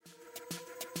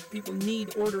People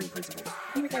need ordering principles.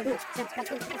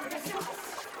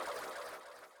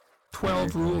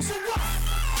 12 rules.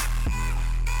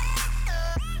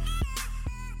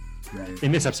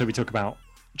 In this episode, we talk about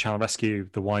Channel Rescue,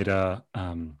 the wider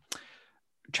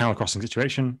channel crossing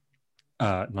situation,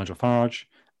 Nigel Farage,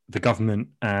 the government,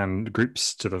 and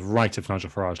groups to the right of Nigel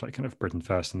Farage, like kind of Britain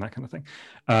First and that kind of thing.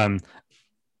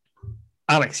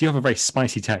 Alex, you have a very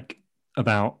spicy take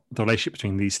about the relationship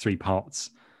between these three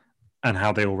parts and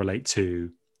how they all relate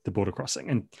to the border crossing.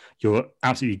 And you're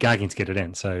absolutely gagging to get it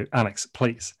in. So, Alex,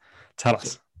 please tell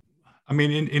us. I mean,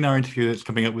 in our interview that's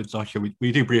coming up with Sasha,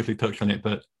 we do briefly touch on it,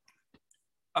 but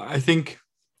I think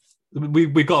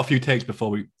we've got a few takes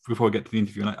before we get to the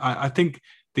interview. And I think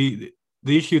the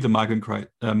issue of the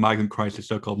migrant crisis,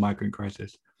 so-called migrant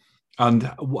crisis,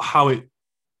 and how it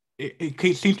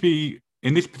seems to be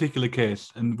in this particular case,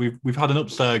 and we've had an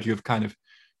upsurge of kind of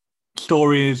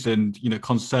stories and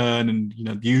concern and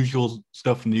the usual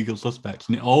stuff from the usual suspects,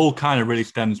 and it all kind of really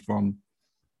stems from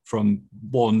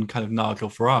one kind of Nigel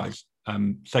Farage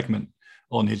segment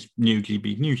on his new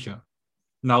GB News show.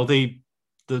 Now the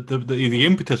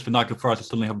impetus for Nigel Farage to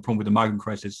suddenly have a problem with the migrant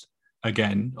crisis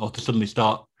again, or to suddenly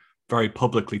start very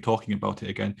publicly talking about it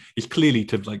again, is clearly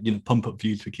to pump up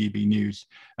views for GB News,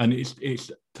 and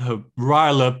it's to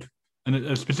rile up,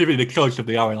 and specifically the choice of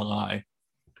the RNLI,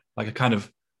 like a kind of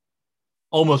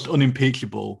almost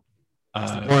unimpeachable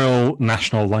Royal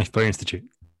National Lifeboat Institute,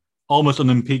 almost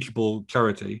unimpeachable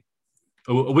charity,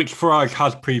 which Farage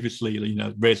has previously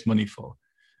raised money for,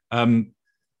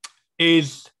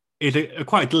 is a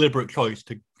quite deliberate choice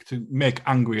to make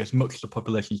angry as much of the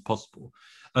population as possible,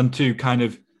 and to kind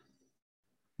of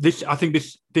this. I think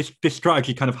this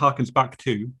strategy kind of harkens back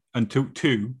to it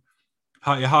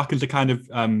harkens to kind of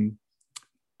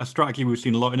a strategy we've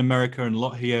seen a lot in America and a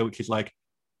lot here, which is like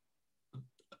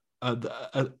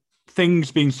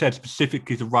things being said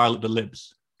specifically to rile up the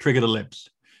libs, trigger the libs.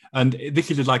 And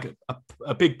this is like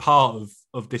a big part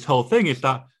of this whole thing, is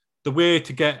that the way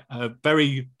to get a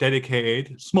very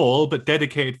dedicated, small but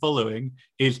dedicated following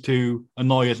is to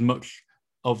annoy as much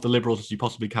of the liberals as you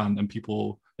possibly can. And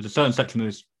people, there's a certain section of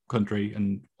this country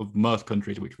and of most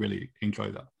countries which really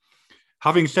enjoy that.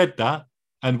 Having said that,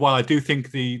 and while I do think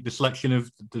the selection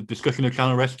of the discussion of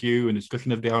Channel Rescue and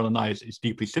discussion of the RNLI is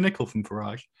deeply cynical from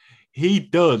Farage, he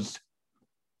does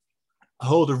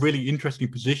hold a really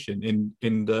interesting position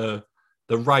in the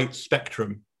right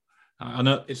spectrum. And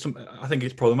I think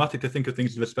it's problematic to think of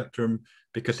things as a spectrum,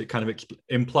 because it kind of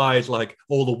implies like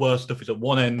all the worst stuff is at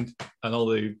one end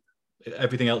and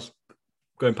everything else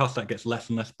going past that gets less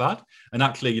and less bad. And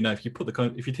actually, if you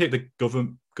take the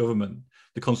government,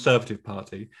 the Conservative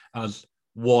Party, as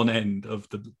one end of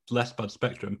the less bad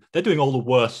spectrum, they're doing all the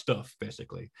worst stuff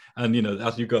basically. And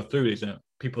as you go through these,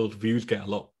 people's views get a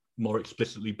lot more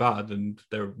explicitly bad, and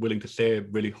they're willing to say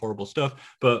really horrible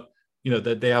stuff, but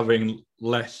they are having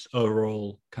less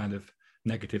overall kind of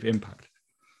negative impact.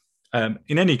 In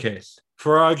any case,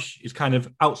 Farage is kind of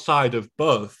outside of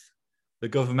both the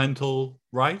governmental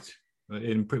right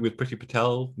with Priti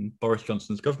Patel and Boris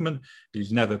Johnson's government.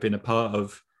 He's never been a part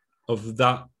of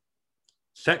that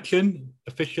section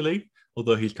officially,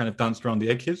 although he's kind of danced around the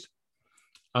edges,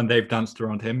 and they've danced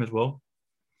around him as well.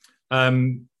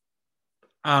 And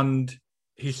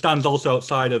he stands also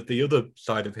outside of the other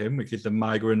side of him, which is the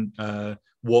migrant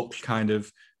watch kind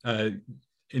of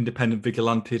independent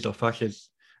vigilantes or fascists,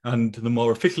 and the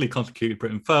more officially constituted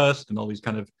Britain First and all these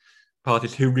kind of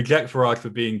parties who reject Farage for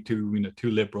being too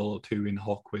liberal or too in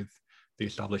hoc with the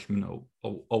establishment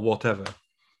or whatever.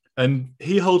 And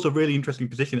he holds a really interesting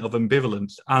position of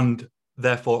ambivalence and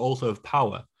therefore also of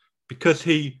power, because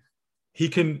he's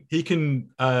an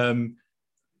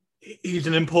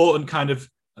important kind of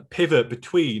pivot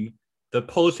between the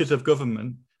policies of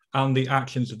government and the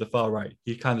actions of the far right.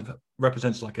 He kind of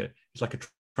represents he's like a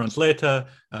translator.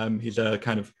 He's a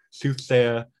kind of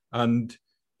soothsayer, and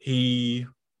he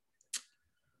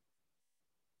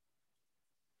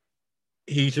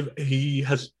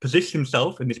has positioned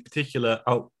himself in this particular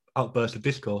outburst of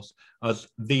discourse as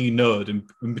the node in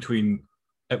between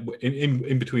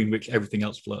which everything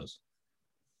else flows.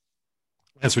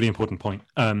 That's a really important point.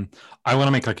 I want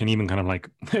to make like an even kind of like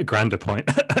grander point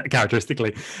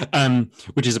characteristically,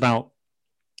 which is about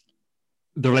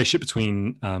the relationship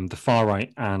between the far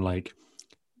right and like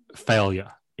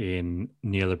failure in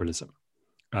neoliberalism.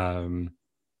 I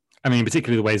mean,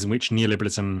 particularly the ways in which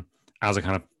neoliberalism as a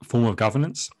kind of form of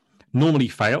governance normally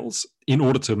fails in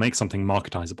order to make something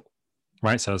marketizable,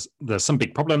 right? So there's some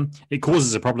big problem, it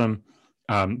causes a problem,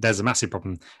 there's a massive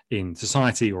problem in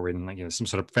society or in some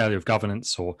sort of failure of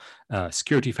governance or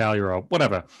security failure or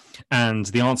whatever. And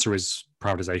the answer is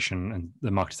privatization and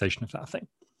the marketization of that thing.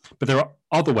 But there are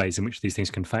other ways in which these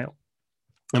things can fail.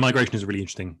 And migration is a really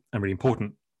interesting and really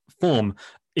important form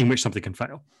in which something can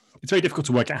fail. It's very difficult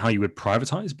to work out how you would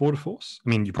privatize border force. I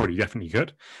mean, you probably definitely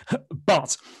could,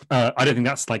 but I don't think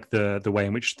that's like the way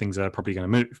in which things are probably going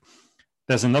to move.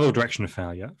 There's another direction of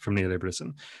failure from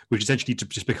neoliberalism, which is essentially to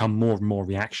just become more and more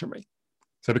reactionary.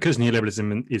 So because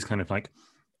neoliberalism is kind of like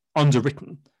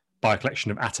underwritten by a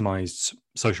collection of atomized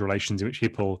social relations in which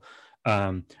people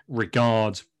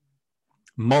regard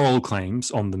moral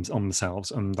claims on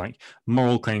themselves and like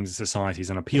moral claims in societies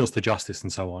and appeals to justice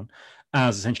and so on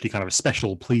as essentially kind of a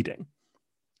special pleading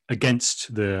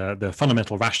against the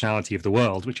fundamental rationality of the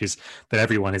world, which is that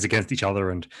everyone is against each other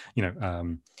and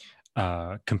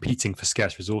competing for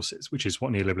scarce resources, which is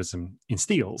what neoliberalism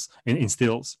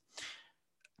instills.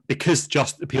 Because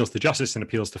just appeals to justice and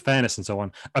appeals to fairness and so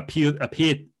on appear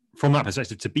from that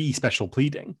perspective to be special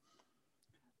pleading.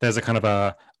 There's a kind of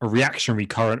a reactionary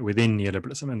current within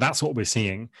neoliberalism, and that's what we're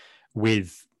seeing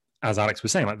with, as Alex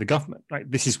was saying, like the government. Right,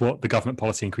 this is what the government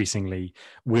policy increasingly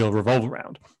will revolve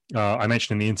around. I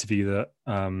mentioned in the interview that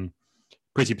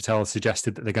Priti Patel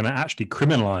suggested that they're going to actually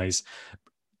criminalize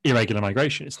irregular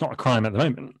migration. It's not a crime at the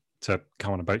moment to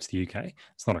come on a boat to the UK.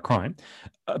 It's not a crime,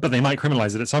 but they might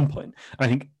criminalize it at some point. And I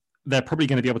think they're probably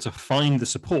going to be able to find the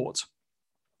support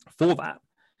for that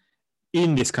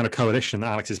in this kind of coalition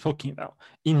that Alex is talking about,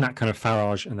 in that kind of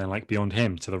Farage and then like beyond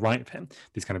him, to the right of him,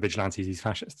 these kind of vigilantes, these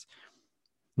fascists.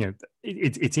 You know,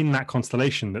 it's in that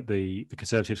constellation that the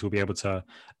Conservatives will be able to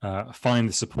find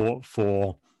the support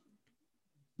for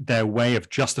their way of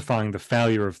justifying the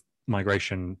failure of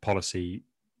migration policy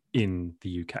in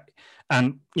the UK.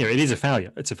 And you know, it is a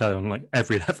failure. It's a failure on like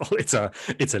every level. It's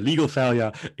a legal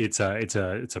failure. It's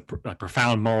a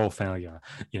profound moral failure.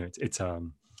 You know, it's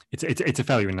a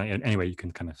failure in any way you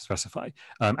can kind of specify,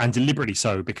 and deliberately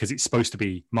so, because it's supposed to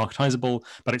be marketizable,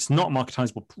 but it's not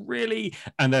marketizable really,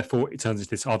 and therefore it turns into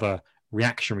this other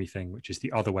reactionary thing, which is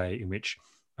the other way in which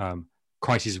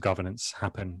crises of governance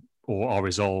happen or are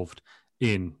resolved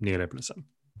in neoliberalism.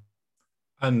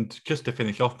 And just to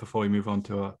finish off before we move on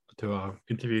to our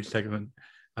interview segment,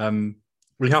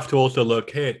 we have to also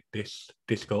locate this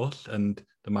discourse and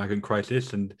the migrant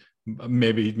crisis, and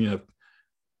maybe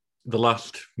the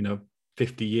last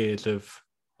 50 years of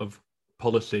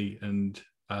policy and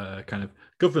kind of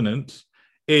governance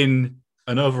in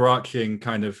an overarching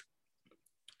kind of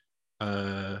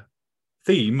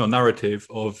theme or narrative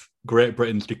of Great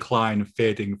Britain's decline and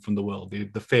fading from the world,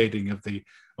 the fading of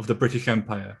the British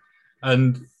Empire.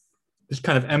 And this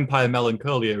kind of empire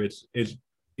melancholia is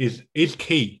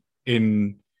key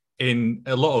in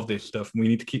a lot of this stuff. We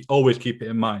need to always keep it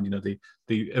in mind.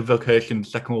 The evocation of the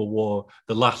Second World War,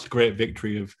 the last great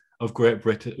victory of Great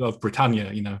Britain, of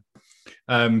Britannia,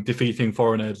 defeating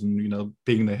foreigners and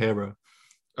being the hero.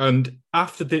 And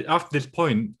after this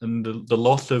point, and the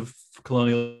loss of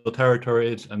colonial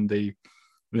territories and the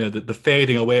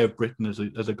fading away of Britain as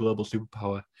a global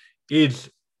superpower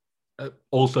is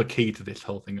also key to this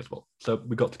whole thing as well. So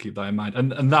we've got to keep that in mind,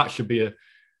 and that should be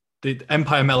the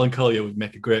empire melancholia would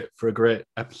make for a great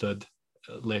episode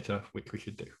later, which we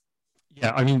should do.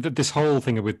 Yeah, I mean, this whole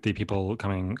thing with the people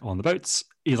coming on the boats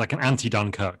is like an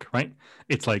anti-Dunkirk, right?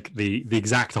 It's like the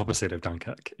exact opposite of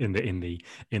Dunkirk in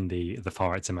the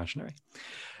far right's imaginary.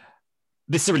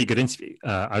 This is a really good interview.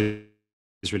 I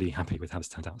was really happy with how this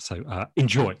turned out. So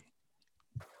enjoy.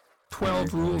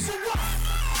 12 rules.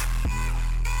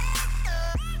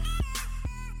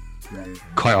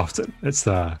 Quite often, it's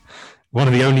one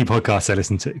of the only podcasts I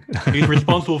listen to. He's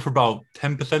responsible for about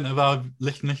 10% of our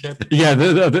listenership. Yeah,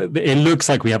 it looks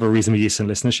like we have a reasonably decent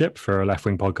listenership for a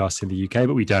left-wing podcast in the UK,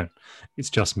 but we don't. It's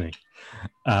just me.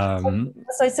 As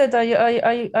I said,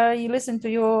 I listen to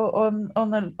you on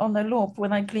a loop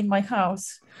when I clean my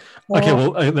house. Okay,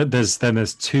 well,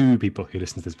 there's two people who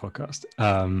listen to this podcast.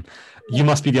 You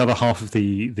must be the other half of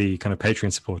the kind of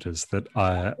Patreon supporters that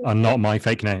are not my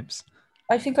fake names.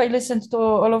 I think I listened to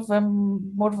all of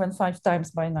them more than 5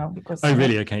 times by now. Because oh,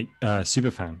 really? Okay. Super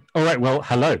fan. All right. Well,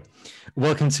 hello.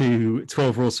 Welcome to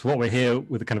 12 Rules for What. We're here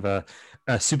with a kind of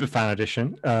a super fan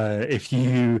edition. If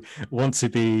you want to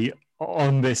be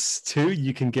on this too,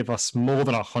 you can give us more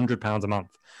than £100 a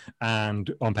month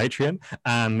and on Patreon,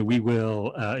 and we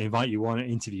will invite you on an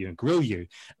interview and grill you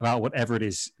about whatever it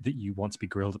is that you want to be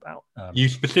grilled about. You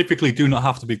specifically do not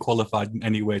have to be qualified in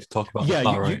any way to talk about the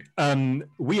far right.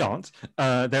 We aren't.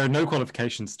 There are no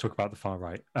qualifications to talk about the far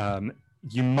right.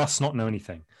 You must not know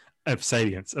anything of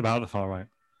salience about the far right.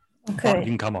 But you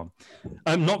can come on.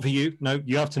 Not for you. No,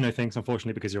 you have to know things,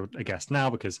 unfortunately, because you're a guest now,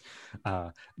 because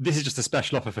this is just a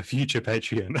special offer for future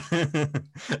Patreon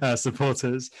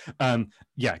supporters.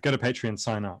 Yeah, go to Patreon,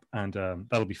 sign up, and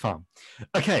that'll be fun.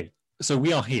 Okay, so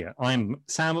we are here. I'm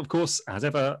Sam, of course, as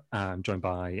ever. I'm joined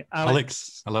by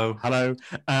Alex. Hello. Hello.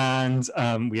 And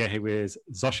we are here with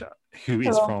Zosha, who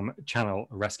is from Channel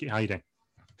Rescue. How are you doing?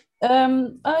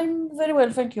 I'm very well,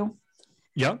 thank you.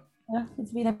 Yeah? Yeah,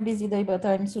 it's been a busy day, but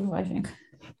I'm surviving.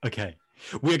 Okay.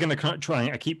 We're going to try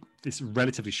and keep this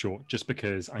relatively short, just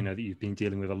because I know that you've been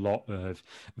dealing with a lot of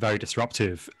very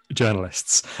disruptive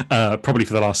journalists, probably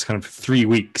for the last kind of 3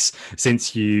 weeks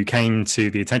since you came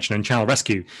to the attention, and Channel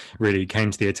Rescue really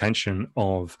came to the attention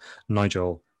of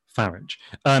Nigel Farage.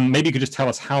 Maybe you could just tell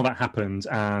us how that happened,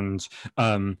 and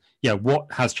yeah, what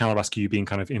has Channel Rescue been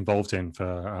kind of involved in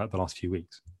for the last few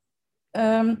weeks?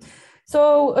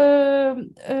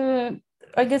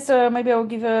 I guess maybe I'll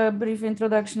give a brief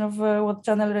introduction of what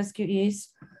Channel Rescue is.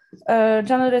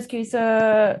 Channel Rescue is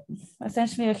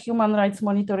essentially a human rights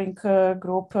monitoring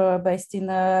group based in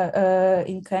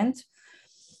Kent.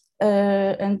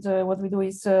 And what we do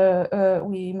is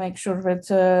we make sure that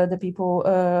the people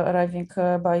arriving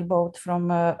by boat from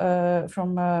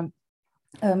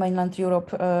mainland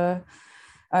Europe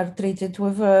are treated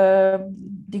with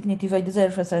dignity they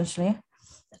deserve, essentially.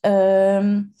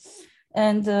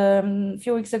 And a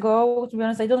few weeks ago, to be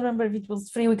honest, I don't remember if it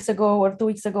was 3 weeks ago or 2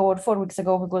 weeks ago or 4 weeks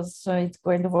ago, because it's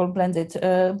kind of all blended.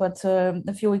 But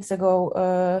a few weeks ago,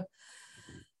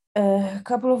 a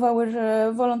couple of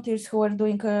our volunteers who were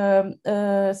doing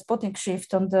a spotting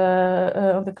shift on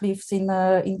the cliffs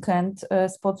in Kent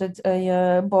spotted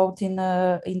a boat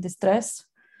in distress.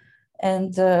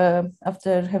 And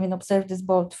after having observed this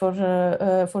boat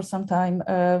for some time,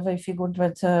 they figured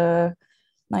that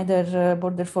neither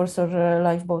Border Force or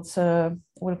lifeboats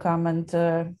will come and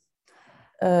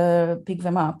pick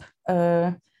them up.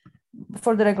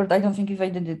 For the record, I don't think if they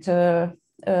did it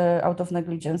out of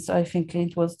negligence. I think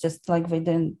it was just like they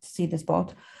didn't see this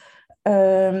boat.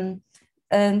 And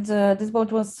this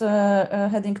boat was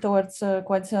heading towards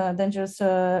quite a dangerous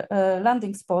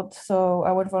landing spot. So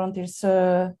our volunteers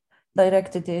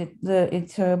directed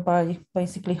it by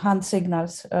basically hand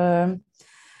signals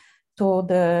to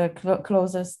the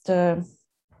closest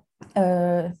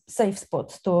safe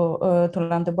spot to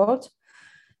land the boat,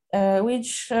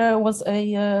 which was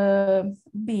a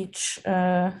beach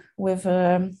with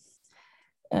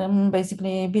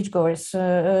basically beachgoers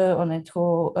on it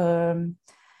who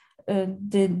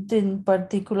didn't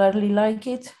particularly like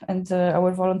it, and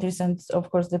our volunteers and of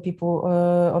course the people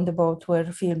on the boat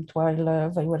were filmed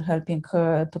while they were helping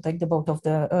to take the boat off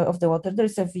the water.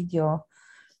 There's a video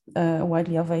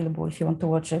widely available if you want to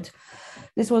watch it.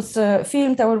 This was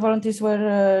filmed. Our volunteers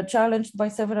were challenged by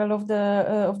several of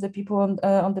the people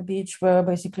on the beach,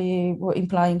 basically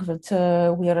implying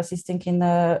that we are assisting in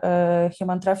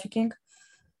human trafficking.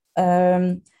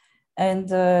 And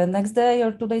next day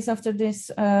or 2 days after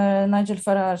this, Nigel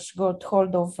Farage got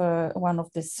hold of one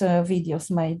of these videos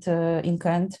made in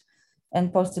Kent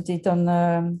and posted it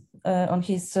on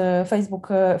his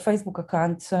Facebook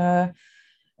account.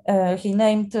 He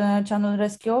named Channel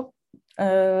Rescue,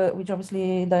 which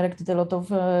obviously directed a lot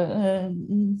of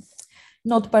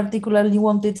not particularly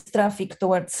wanted traffic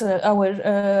towards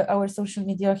our social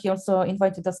media. He also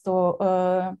invited us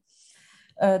to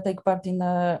take part in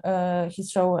his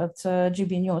show at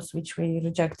GB News, which we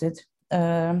rejected.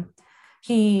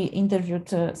 He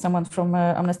interviewed someone from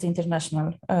Amnesty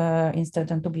International instead,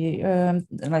 and to be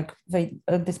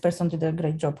this person did a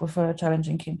great job of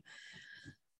challenging him.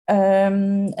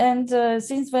 And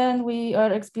since then, we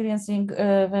are experiencing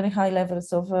very high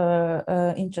levels of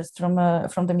interest from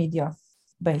the media,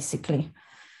 basically.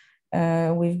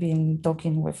 We've been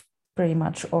talking with pretty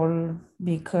much all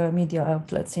big media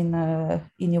outlets in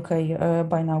UK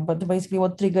by now, but basically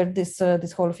what triggered this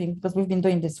whole thing, because we've been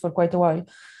doing this for quite a while,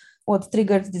 what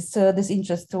triggered this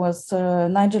interest was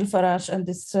Nigel Farage and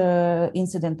this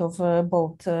incident of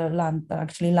boat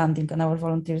actually landing and our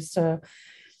volunteers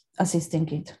assisting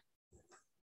it.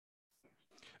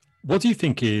 What do you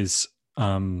think is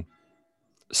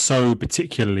so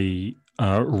particularly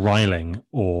riling,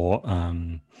 or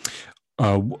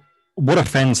what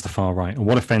offends the far right, or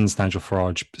what offends Nigel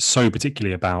Farage so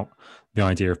particularly about the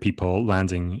idea of people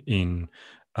landing in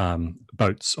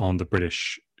boats on the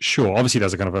British shore? Obviously,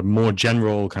 there's a kind of a more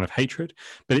general kind of hatred,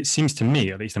 but it seems to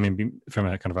me, at least, I mean, from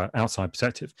a kind of an outside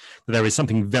perspective, that there is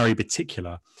something very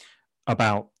particular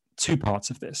about two parts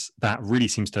of this that really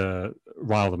seems to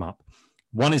rile them up.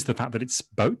 One is the fact that it's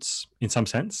boats in some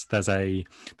sense. There's an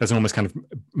almost kind of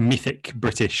mythic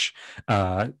British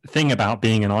thing about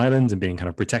being an island and being kind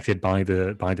of protected by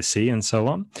the sea and so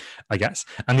on, I guess.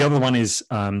 And the other one is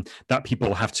that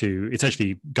people have to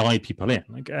essentially guide people in,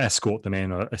 like escort them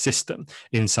in or assist them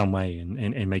in some way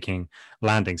in making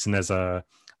landings. And there's a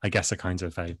kind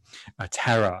of a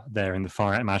terror there in the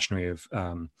far right imaginary of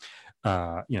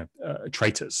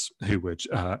traitors who would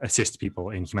assist people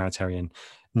in humanitarian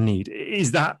need.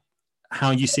 Is that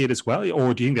how you see it as well,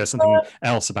 or do you think there's something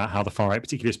else about how the far right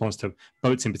particularly responds to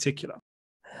boats in particular?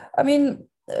 I mean,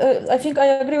 I think I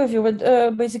agree with you,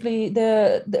 but basically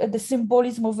the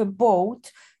symbolism of a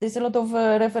boat, there's a lot of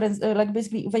reference, like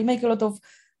basically they make a lot of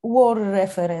war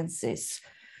references.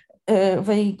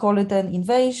 They call it an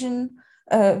invasion.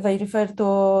 They refer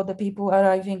to the people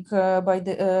arriving by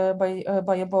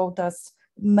a boat as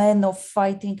men of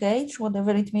fighting age,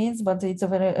 whatever it means, but it's a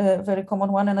very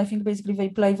common one. And I think basically they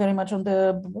play very much on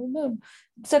the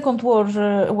Second World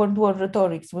War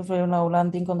rhetorics with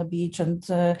landing on the beach, and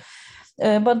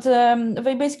but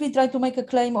they basically try to make a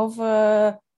claim of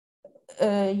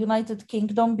United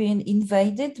Kingdom being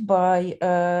invaded by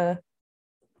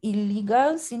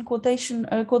illegals in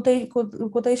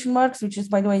quotation marks, which is,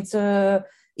 by the way,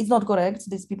 it's not correct.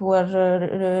 These people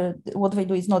are what they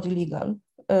do is not illegal.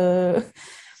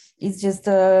 It's just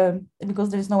because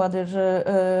there is no other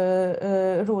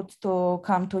route to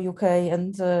come to UK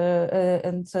and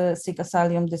seek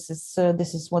asylum. This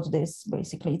is what it is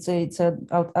basically. It's an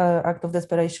act of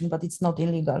desperation, but it's not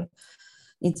illegal.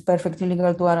 It's perfectly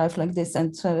legal to arrive like this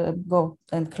and go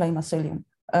and claim asylum.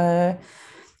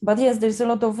 But yes, there's a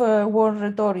lot of war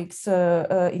rhetorics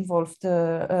involved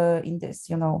in this,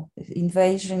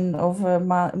 invasion of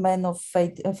men of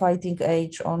fighting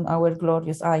age on our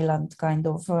glorious island kind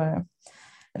of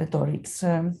rhetorics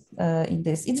in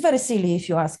this. It's very silly if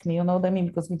you ask me, you know what I mean?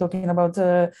 Because we're talking about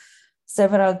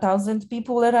several thousand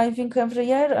people arriving every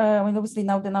year. I mean, obviously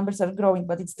now the numbers are growing,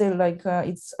 but it's still like,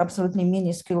 it's absolutely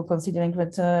minuscule considering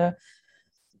that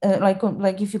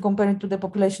like if you compare it to the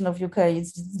population of UK,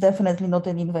 it's definitely not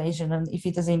an invasion, and if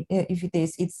it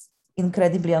is, it's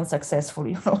incredibly unsuccessful.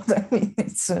 You know what I mean?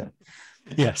 It's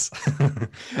yes,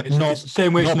 it's not the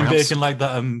same way it's an invasion like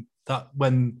that. That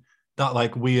when that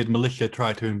like weird militia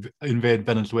tried to invade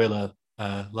Venezuela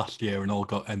last year, and all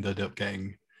ended up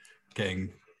getting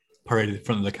paraded in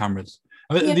front of the cameras.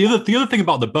 I mean, yeah. The other thing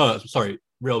about the birds, sorry,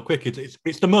 real quick,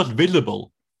 it's the most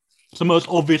visible, it's the most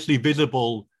obviously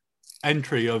visible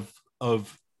entry of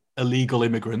illegal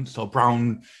immigrants or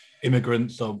brown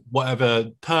immigrants or whatever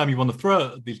term you want to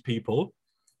throw at these people,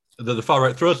 that the far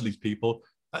right throws at these people.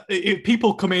 If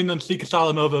people come in and seek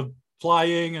asylum over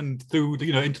flying and through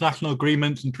international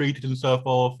agreements and treaties and so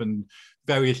forth, and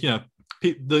various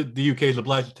the UK is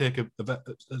obliged to take a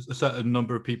certain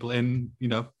number of people in,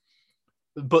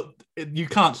 but you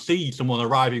can't see someone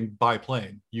arriving by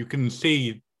plane. You can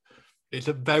see it's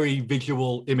a very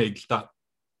visual image that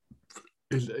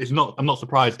is not. I'm not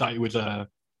surprised that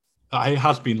it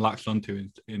has been latched onto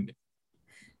in.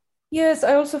 Yes,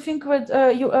 I also think that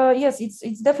yes,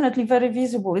 it's definitely very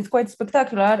visible. It's quite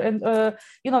spectacular, and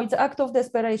it's an act of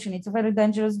desperation. It's a very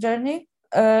dangerous journey.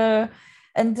 But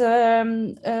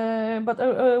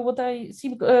what I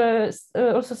see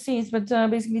also see is that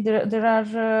basically there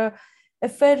are a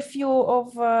fair few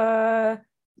of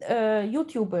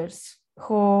YouTubers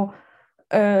who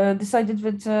decided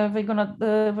that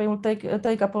they will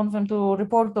take upon them to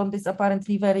report on this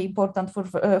apparently very important for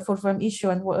them issue,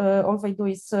 and all they do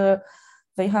is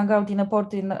they hang out in a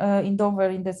port in Dover,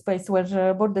 in the space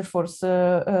where Border Force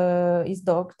is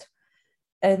docked,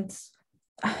 and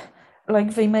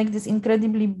like they make this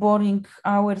incredibly boring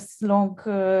hours-long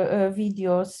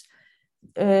videos,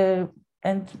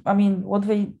 and I mean what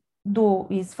they do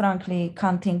is frankly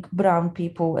counting brown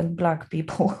people and black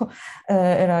people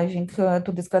arriving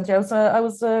to this country. I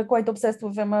was quite obsessed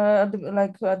with them at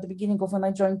the beginning of when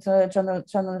I joined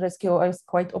Channel Rescue. I was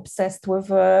quite obsessed with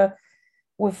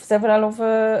several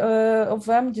of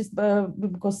them, just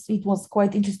because it was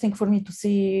quite interesting for me to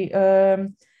see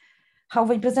how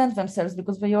they present themselves,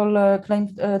 because they all claim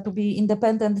to be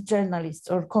independent journalists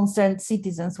or concerned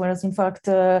citizens, whereas in fact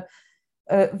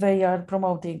they are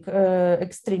promoting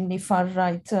extremely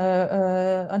far-right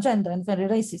agenda, and very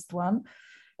racist one.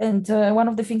 And one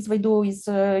of the things they do is,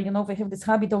 they have this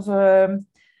habit of,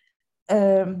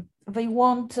 they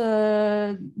want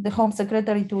the Home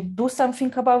Secretary to do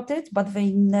something about it, but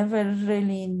they never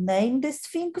really name this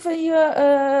thing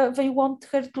they want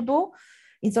her to do.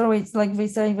 It's always like they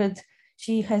say that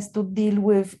she has to deal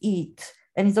with it.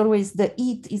 And it's always the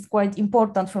it is quite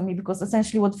important for me, because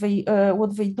essentially what they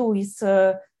do is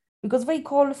because they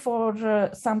call for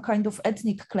some kind of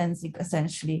ethnic cleansing,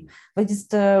 essentially.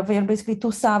 They are basically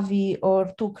too savvy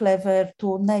or too clever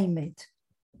to name it.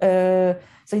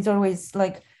 So it's always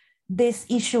like, this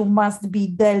issue must be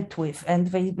dealt with, and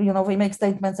they make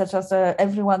statements such as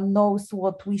everyone knows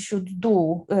what we should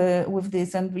do with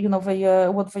this, and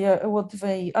what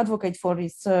they advocate for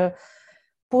is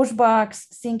pushbacks,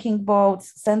 sinking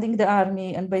boats, sending the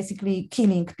army, and basically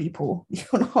killing people.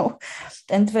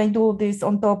 And they do this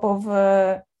on top of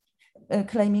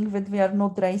claiming that we are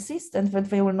not racist and that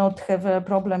they will not have a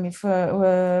problem if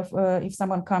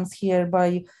someone comes here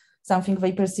by something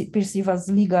they perceive as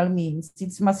legal means.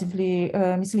 It's massively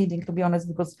misleading, to be honest,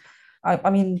 because I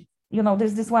mean,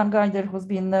 there's this one guy there who's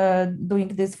been doing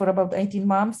this for about 18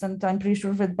 months, and I'm pretty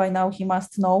sure that by now he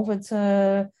must know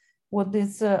that what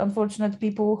these unfortunate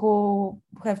people who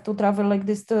have to travel like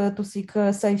this to seek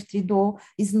safety do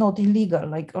is not illegal.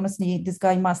 Like, honestly, this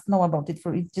guy must know about it.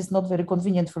 It's just not very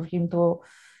convenient for him to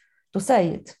say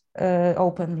it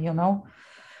openly,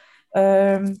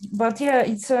 But yeah,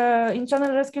 it's in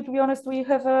Channel Rescue, to be honest, we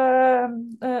have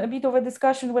a bit of a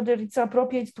discussion whether it's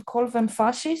appropriate to call them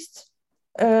fascists.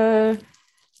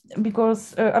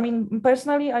 Because, I mean,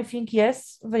 personally, I think,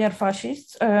 yes, they are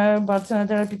fascists, but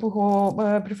there are people who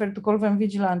prefer to call them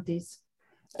vigilantes.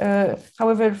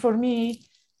 However, for me,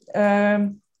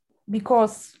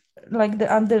 because like the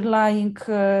underlying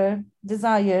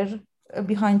desire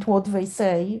behind what they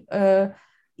say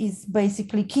is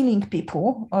basically killing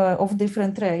people of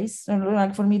different race. And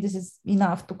like, for me, this is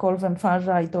enough to call them far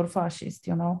right or fascist,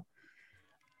 I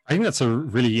think that's a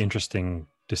really interesting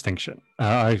distinction.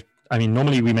 I mean,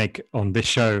 normally we make on this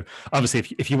show, obviously,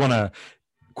 if you want to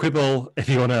quibble, if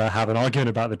you want to have an argument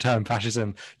about the term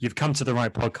fascism, you've come to the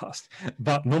right podcast.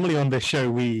 But normally on this show,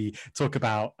 we talk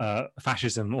about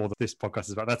fascism, or this podcast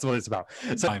is about. That's what it's about.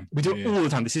 So we do it all the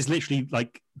time. This is literally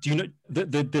like, do you know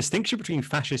the distinction between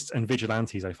fascists and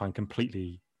vigilantes? I find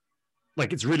completely,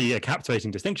 like, it's really a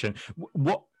captivating distinction.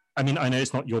 What I mean, I know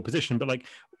it's not your position, but like,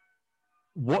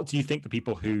 what do you think the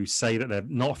people who say that they're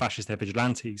not fascists, they're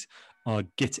vigilantes, are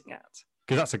getting at?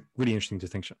 Because that's a really interesting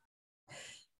distinction.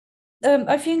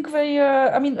 I think they,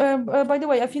 by the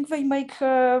way, I think they make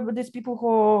these people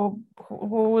who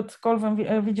would call them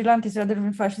vigilantes rather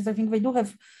than fascists, I think they do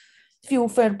have few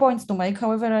fair points to make.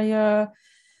 However,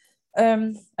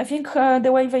 I think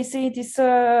the way they see it is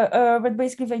that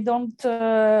basically they don't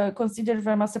consider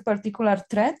them as a particular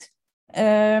threat.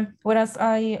 Whereas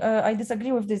I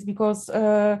disagree with this, because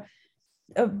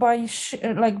by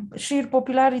sheer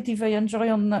popularity they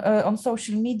enjoy on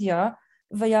social media,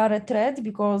 they are a threat,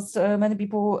 because many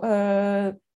people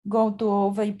go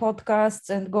to their podcasts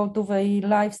and go to their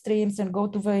live streams and go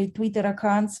to their Twitter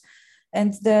accounts,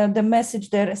 and the message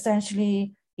there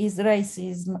essentially is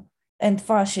racism and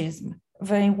fascism.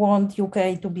 They want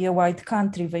UK to be a white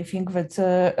country. They think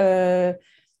that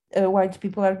white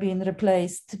people are being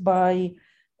replaced by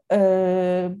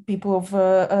people of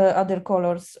other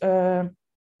colors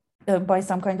by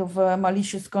some kind of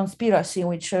malicious conspiracy,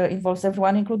 which involves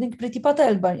everyone, including Priti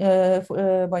Patel, by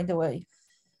the way,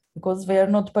 because they are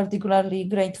not particularly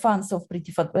great fans of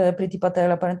Priti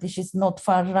Patel. Apparently, she's not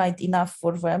far right enough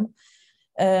for them.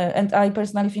 And I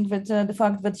personally think that the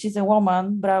fact that she's a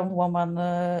woman, brown woman,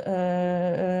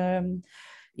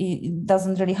 it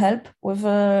doesn't really help with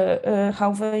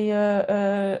how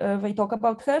they talk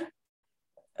about her.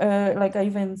 Like, I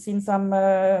even seen some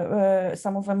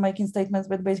of them making statements,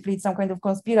 but basically it's some kind of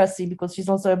conspiracy, because she's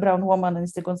also a brown woman, and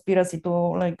it's a conspiracy to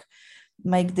like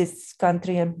make this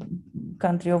country a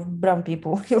country of brown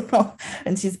people,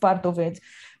 and she's part of it.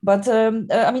 But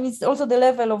I mean, it's also the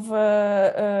level of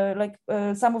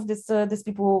some of these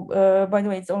people. By the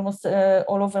way, it's almost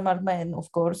all of them are men,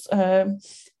 of course.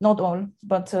 Not all,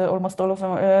 but almost all of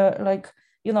them.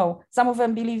 Some of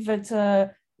them believe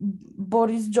that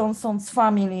Boris Johnson's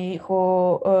family,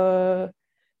 who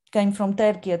came from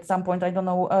Turkey at some point, I don't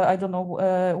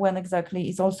know when exactly,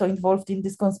 is also involved in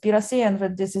this conspiracy, and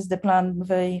that this is the plan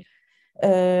they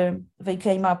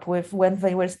came up with when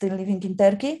they were still living in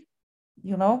Turkey.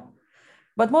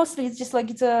 But mostly it's just like,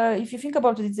 if you think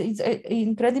about it, it's an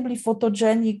incredibly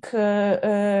photogenic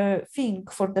thing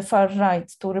for the far right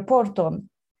to report on,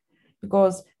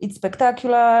 because it's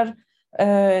spectacular.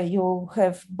 You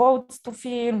have boats to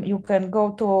film, you can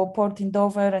go to port in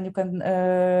Dover, and you can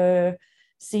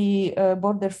see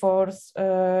border force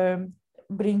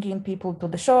bringing people to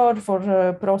the shore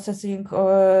for processing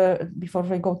before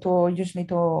they go usually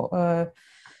to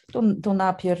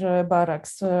Napier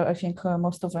barracks, I think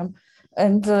most of them.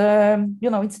 And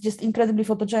it's just incredibly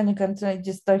photogenic, and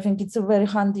I think it's a very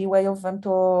handy way of them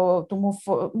to move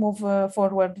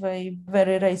forward a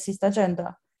very racist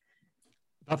agenda.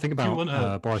 That thing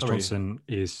about Boris Johnson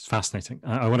is fascinating.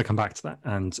 I want to come back to that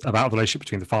and about the relationship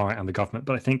between the far right and the government.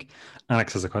 But I think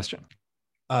Alex has a question.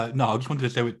 No, I just wanted to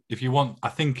say, if you want, I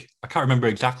can't remember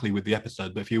exactly with the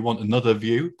episode, but if you want another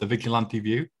view, the vigilante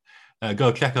view,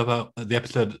 go check out the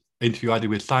episode interview I did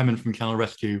with Simon from Channel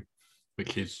Rescue,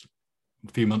 which is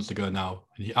a few months ago now.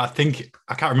 I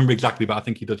can't remember exactly, but I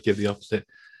think he does give the opposite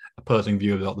opposing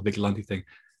view about the vigilante thing.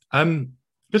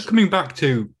 Just coming back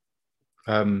to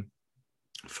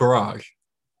Farage,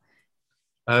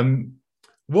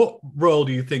 what role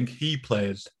do you think he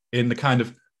plays in the kind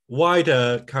of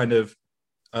wider kind of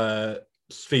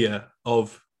sphere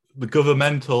of the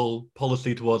governmental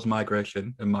policy towards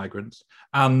migration and migrants,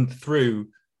 and through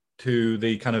to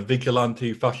the kind of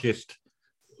vigilante fascist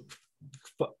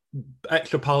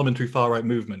extra parliamentary far right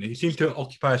movement? He seems to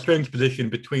occupy a strange position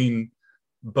between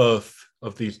both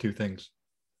of these two things.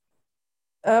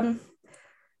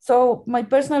 So my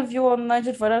personal view on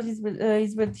Nigel Farage is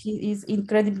that he is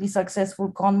incredibly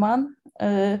successful conman,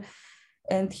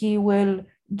 and he will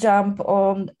jump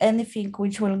on anything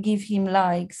which will give him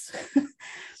likes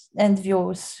and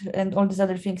views and all these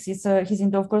other things. He's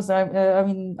into, of course, I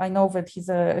know that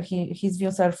his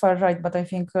views are far right, but I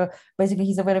think basically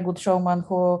he's a very good showman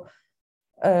who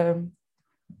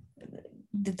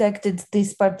detected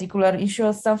this particular issue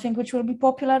as something which will be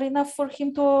popular enough for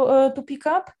him to pick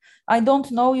up. I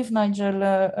don't know if Nigel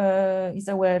is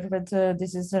aware that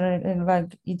this is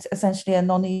it's essentially a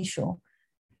non-issue.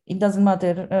 It doesn't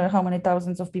matter how many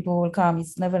thousands of people will come.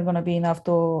 It's never going to be enough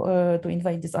to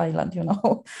invade this island,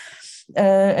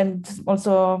 and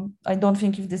also, I don't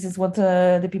think if this is what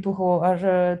the people who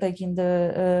are taking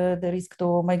the risk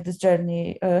to make this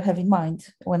journey have in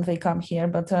mind when they come here.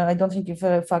 But I don't think if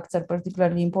facts are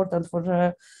particularly important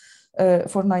for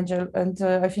Nigel. And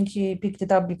I think he picked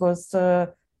it up because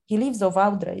he lives off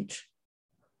outrage,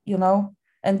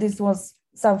 and this was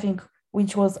something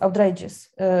which was outrageous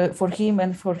for him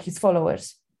and for his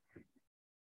followers.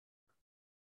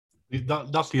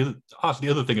 That's the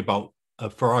other thing about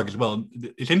Farage as well.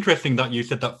 It's interesting that you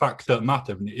said that facts don't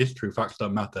matter, and it is true, facts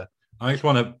don't matter. I just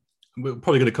we're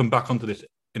probably going to come back onto this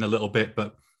in a little bit,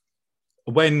 but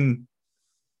when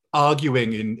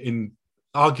arguing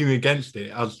arguing against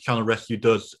it, as Channel Rescue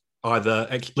does, either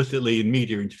explicitly in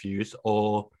media interviews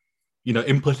or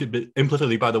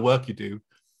implicitly by the work you do,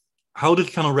 how does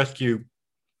Channel Rescue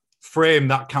frame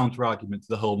that counter argument to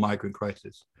the whole migrant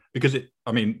crisis? Because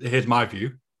here's my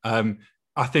view.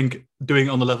 I think doing it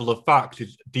on the level of facts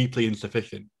is deeply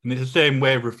insufficient. And it's the same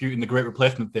way of refuting the Great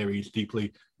Replacement theory is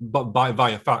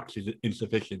via facts is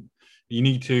insufficient. You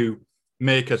need to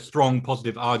make a strong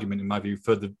positive argument, in my view,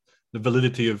 for the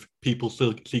validity of people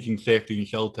still seeking safety and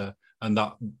shelter, and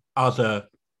that as a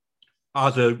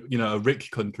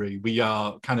rich country, we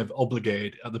are kind of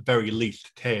obligated at the very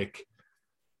least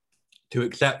to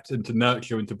accept and to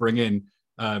nurture and to bring in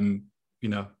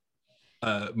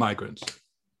migrants.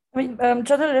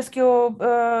 Channel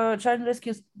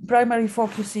Rescue's primary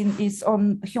focusing is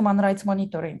on human rights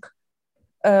monitoring.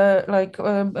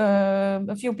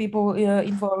 A few people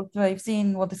involved, they've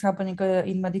seen what is happening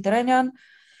in Mediterranean,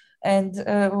 and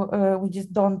we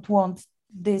just don't want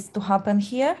this to happen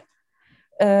here.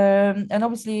 And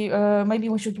obviously, maybe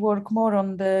we should work more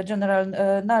on the general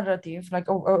narrative, like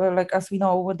as we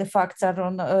know, the facts are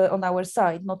on our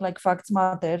side, not like facts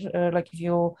matter. Like if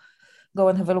you go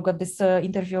and have a look at this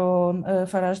interview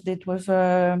Farage did with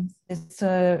this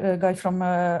guy from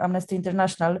Amnesty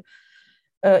International,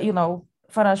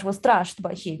 Farage was trashed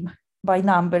by him, by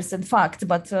numbers and facts,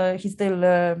 but he still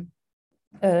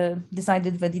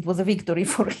decided that it was a victory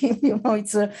for him.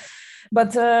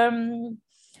 But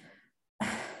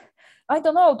I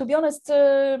don't know, to be honest,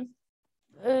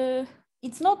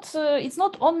 it's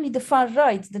not only the far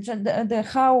right,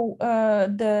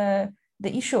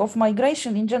 the issue of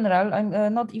migration in general.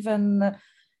 I'm not even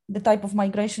the type of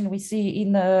migration we see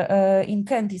in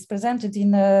Kent is presented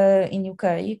in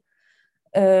UK.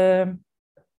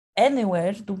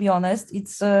 Anywhere, to be honest,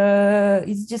 it's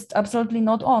just absolutely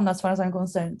not on as far as I'm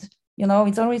concerned.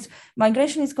 It's always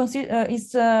migration is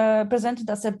presented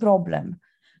as a problem,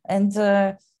 and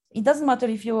it doesn't matter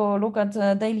if you look at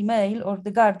Daily Mail or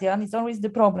The Guardian, it's always the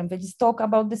problem. They just talk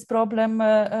about this problem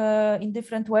in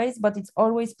different ways, but it's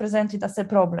always presented as a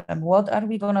problem. What are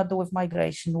we going to do with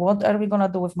migration? What are we going to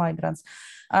do with migrants?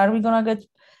 Are we going to get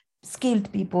skilled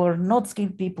people or not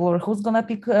skilled people? Who's going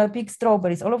to pick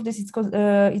strawberries? All of this, it's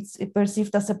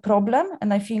perceived as a problem.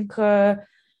 And I think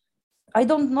I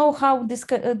don't know how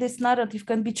this narrative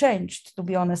can be changed, to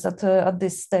be honest, at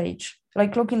this stage.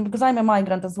 Like looking, because I'm a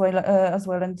migrant as well,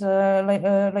 and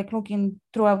like looking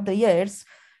throughout the years,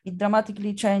 it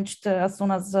dramatically changed as soon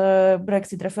as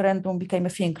Brexit referendum became a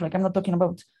thing. Like I'm not talking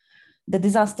about the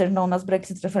disaster known as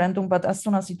Brexit referendum, but as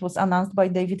soon as it was announced by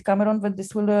David Cameron that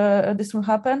this will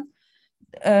happen,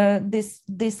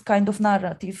 this kind of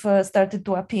narrative started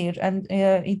to appear, and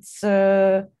it's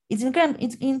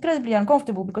incredibly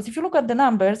uncomfortable, because if you look at the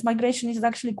numbers, migration is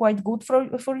actually quite good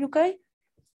for UK.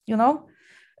 You know,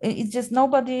 it's just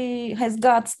nobody has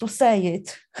guts to say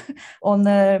it on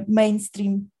a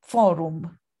mainstream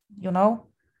forum. You know,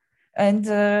 and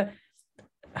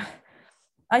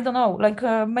I don't know, like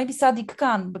maybe Sadiq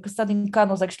Khan, because Sadiq Khan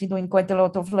was actually doing quite a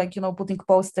lot of like, you know, putting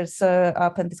posters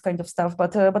up and this kind of stuff.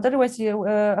 But otherwise,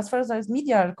 as far as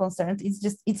media are concerned,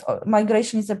 it's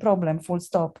migration is a problem, full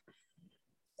stop.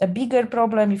 A bigger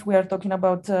problem if we are talking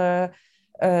about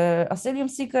asylum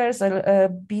seekers, a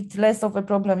bit less of a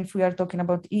problem if we are talking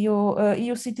about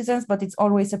EU citizens, but it's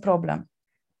always a problem.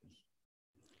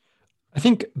 I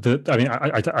think that, I mean,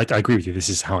 I agree with you. This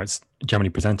is how it's generally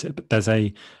presented, but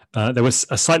there was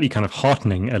a slightly kind of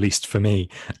heartening, at least for me,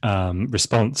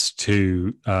 response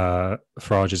to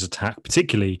Farage's attack,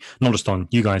 particularly not just on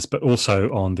you guys, but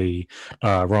also on the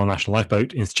Royal National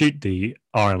Lifeboat Institute, the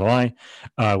RNLI,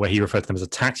 where he referred to them as a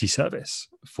taxi service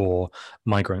for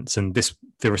migrants. And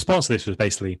the response to this was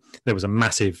basically there was a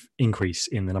massive increase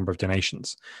in the number of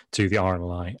donations to the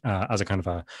RNLI as a kind of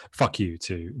a fuck you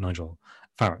to Nigel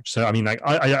Farage. So, I mean, like,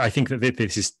 I think that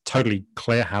this is totally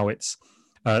clear how it's.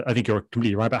 I think you're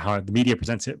completely right about how the media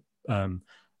presents it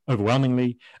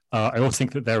overwhelmingly. I also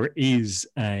think that there is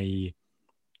a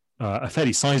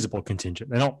fairly sizable contingent.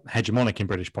 They're not hegemonic in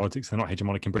British politics. They're not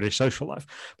hegemonic in British social life.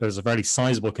 But there's a very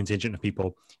sizable contingent of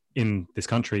people in this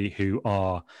country who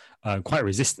are quite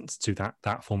resistant to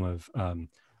that form of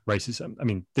racism. I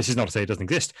mean, this is not to say it doesn't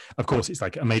exist. Of course, it's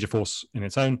like a major force in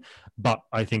its own, but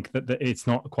I think that it's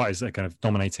not quite as kind of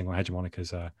dominating or hegemonic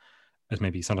as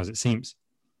maybe sometimes it seems.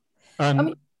 I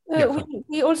mean,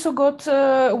 we also got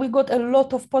a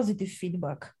lot of positive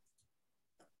feedback,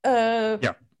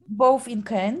 both in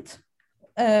Kent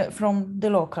from the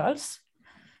locals,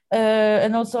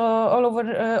 and also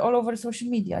all over social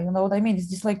media. You know what I mean? It's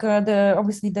just like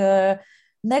obviously the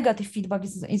negative feedback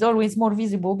is always more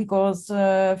visible, because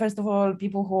first of all,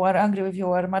 people who are angry with you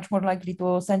are much more likely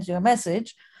to send you a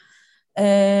message,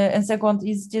 and second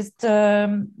is just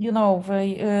you know,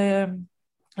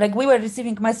 like we were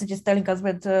receiving messages telling us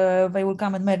that they will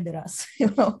come and murder us, you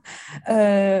know.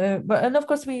 And of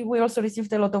course we also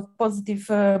received a lot of positive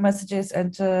messages,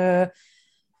 and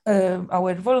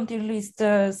our volunteer list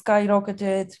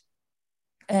skyrocketed,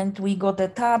 and we got a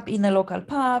tab in a local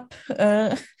pub,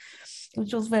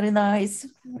 which was very nice.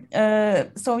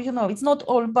 So, you know, it's not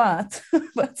all bad,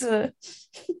 but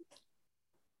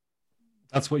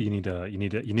that's what you need a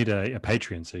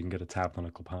Patreon, so you can get a tab on a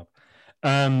local pub.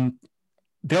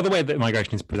 The other way that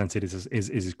migration is presented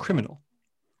is criminal.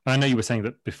 I know you were saying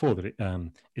that before,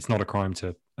 that it's not a crime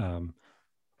to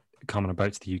come on a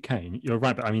boat to the UK. You're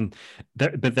right, but I mean,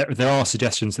 there are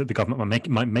suggestions that the government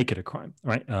might make it a crime,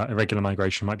 right? Irregular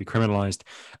migration might be criminalised,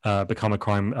 become a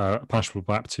crime punishable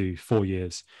by up to 4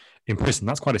 years in prison.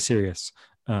 That's quite a serious,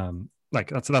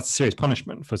 that's a serious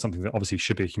punishment for something that obviously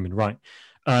should be a human right.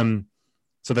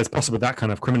 So there's possibly that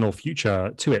kind of criminal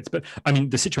future to it. But I mean,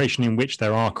 the situation in which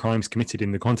there are crimes committed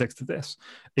in the context of this,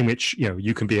 in which, you know,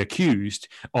 you can be accused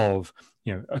of,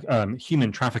 you know,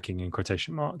 human trafficking in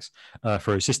quotation marks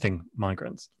for assisting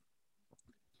migrants,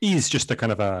 is just a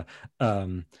kind of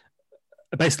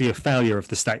basically a failure of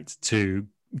the state to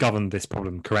govern this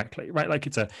problem correctly, right? Like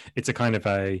it's a kind of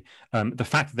the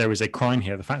fact that there is a crime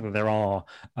here, the fact that there are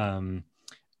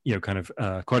you know, kind of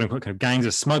quote unquote kind of gangs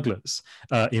of smugglers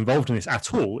involved in this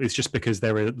at all is just because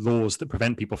there are laws that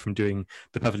prevent people from doing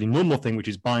the perfectly normal thing, which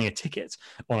is buying a ticket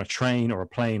on a train or a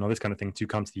plane or this kind of thing to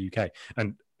come to the UK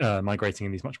and migrating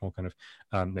in these much more kind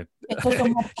of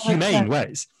humane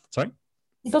ways. Sorry?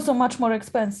 It's also much more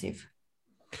expensive.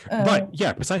 Right.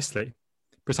 Yeah, precisely.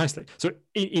 So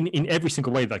in every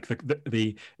single way, like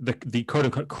the quote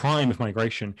unquote crime of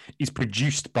migration is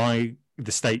produced by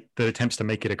the state that attempts to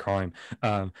make it a crime,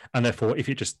 and therefore if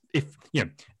you know,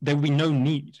 there will be no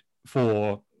need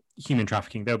for human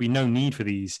trafficking. There will be no need for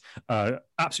these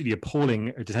absolutely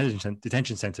appalling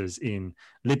detention centers in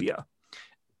Libya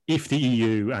if the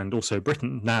EU and also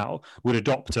Britain now would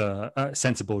adopt a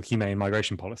sensible, humane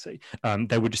migration policy.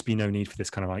 There would just be no need for this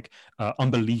kind of like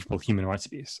unbelievable human rights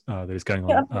abuse that is going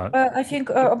on. I think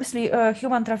obviously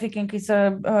human trafficking is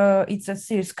it's a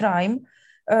serious crime.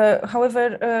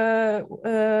 However,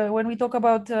 when we talk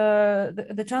about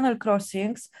the channel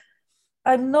crossings,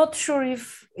 I'm not sure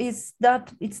if it's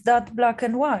that black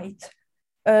and white,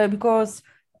 because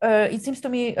it seems to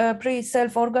me pretty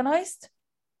self-organized.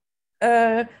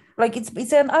 Like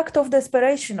it's an act of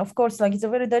desperation, of course. Like it's a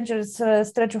very dangerous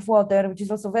stretch of water, which is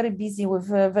also very busy with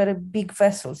very big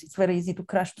vessels. It's very easy to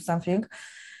crash to something,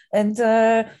 and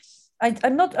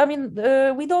I'm not. I mean,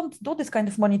 we don't do this kind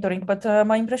of monitoring, but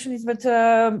my impression is that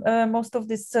most of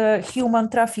these human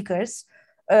traffickers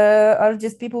are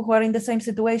just people who are in the same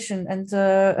situation, and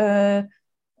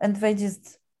they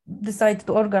just decide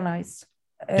to organize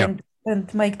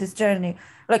and make this journey.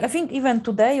 Like I think even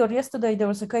today or yesterday there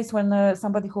was a case when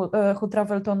somebody who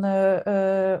traveled on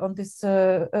this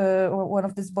one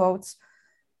of these boats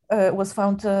was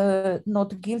found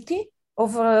not guilty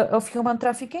of human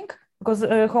trafficking, because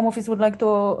Home Office would like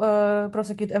to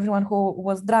prosecute everyone who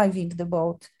was driving the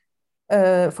boat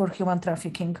for human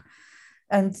trafficking.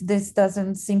 And this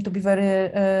doesn't seem to be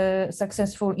very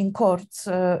successful in courts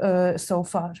so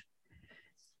far.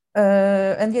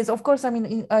 And yes, of course, I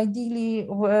mean, ideally,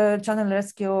 channel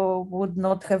rescue would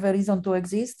not have a reason to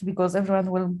exist, because everyone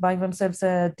will buy themselves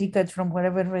a ticket from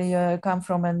wherever they come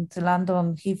from and land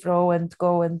on Heathrow and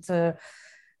go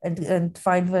and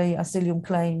file the asylum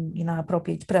claim in an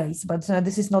appropriate place. But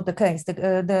this is not the case.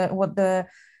 The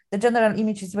general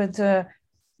image is that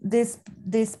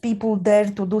these people dare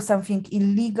to do something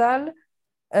illegal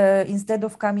instead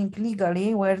of coming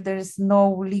legally, where there is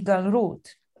no legal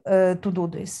route to do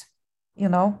this, you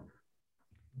know.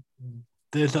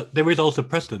 There is also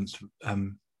precedence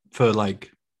for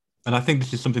like, and I think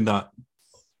this is something that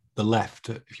the left,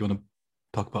 if you want to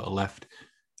talk about the left,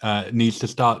 needs to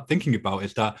start thinking about,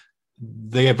 is that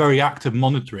they are very active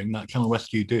monitoring that Channel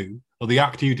Rescue do, or the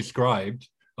act you described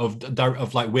of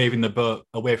like waving the boat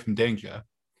away from danger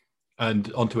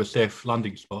and onto a safe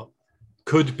landing spot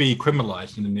could be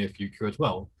criminalized in the near future as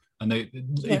well. And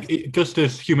just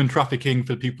as human trafficking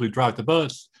for people who drive the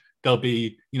boats, there'll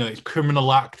be, it's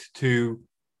criminal act to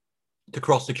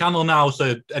cross the channel now.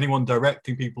 So anyone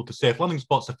directing people to safe landing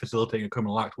spots are facilitating a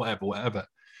criminal act, whatever.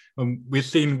 We've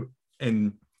seen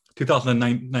in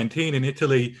 2019 in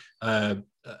Italy a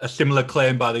similar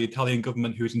claim by the Italian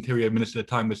government, whose interior minister at the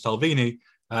time was Salvini.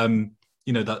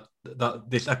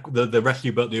 The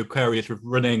rescue boat, the Aquarius, was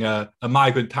running a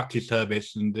migrant taxi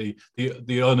service, and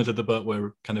the owners of the boat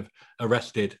were kind of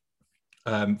arrested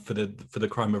for the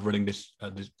crime of running this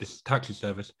taxi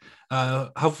service.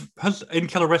 Has in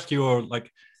Channel Rescue, or like,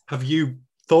 have you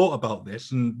thought about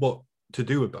this and what to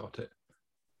do about it?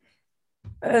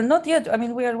 Not yet. I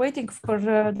mean, we are waiting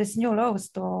for these new laws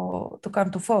to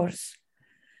come to force.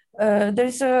 There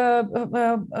is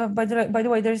by the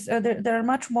way, there are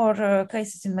much more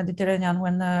cases in Mediterranean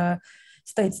when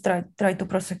states try to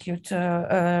prosecute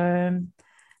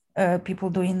people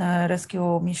doing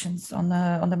rescue missions on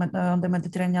the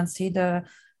Mediterranean Sea. The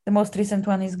most recent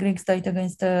one is Greek state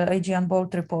against the Aegean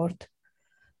Boat Report.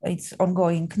 It's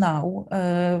ongoing now.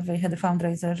 They had a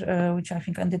fundraiser which I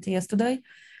think ended yesterday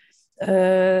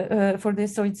for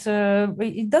this. So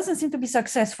it doesn't seem to be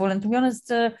successful. And to be honest,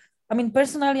 I mean,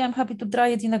 personally, I'm happy to try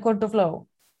it in a court of law,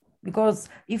 because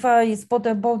if I spot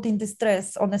a boat in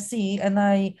distress on a sea and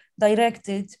I direct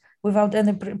it without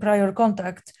any prior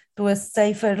contact to a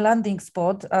safer landing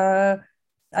spot,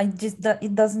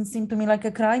 it doesn't seem to me like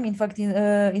a crime. In fact,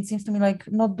 it seems to me like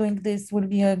not doing this will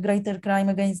be a greater crime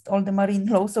against all the marine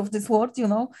laws of this world,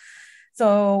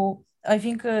 So I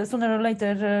think sooner or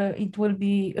later it will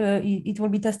be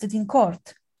tested in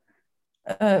court.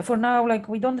 For now, like,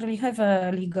 we don't really have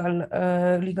a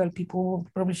legal people.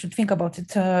 Probably should think about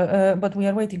it, but we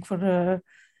are waiting for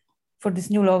these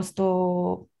new laws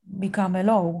to become a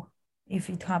law if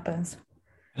it happens.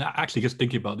 And actually, just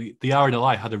thinking about the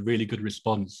RNLI had a really good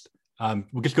response.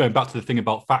 We're just going back to the thing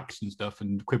about facts and stuff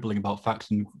and quibbling about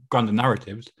facts and grander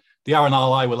narratives. The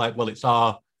RNLI were like, well,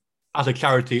 as a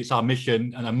charity, it's our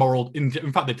mission and a moral.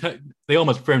 In fact, they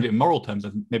almost framed it in moral terms,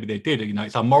 and maybe they did.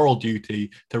 It's our moral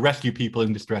duty to rescue people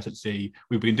in distress at sea.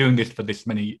 We've been doing this for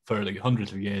like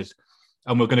hundreds of years,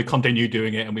 and we're going to continue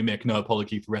doing it. And we make no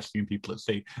apology for rescuing people at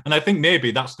sea. And I think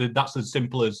maybe that's as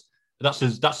simple as that's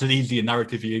as easy a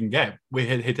narrative you can get. We're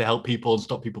here to help people and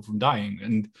stop people from dying.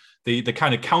 And the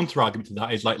kind of counter argument to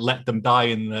that is like, let them die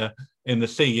in the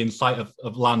sea in sight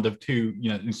of land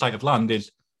in sight of land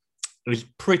is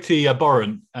pretty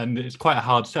abhorrent, and it's quite a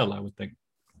hard sell, I would think.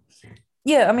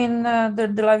 Yeah, I mean,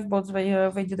 the lifeboats,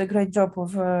 they did a great job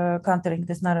of countering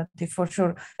this narrative for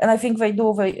sure, and I think they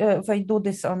do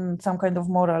this on some kind of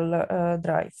moral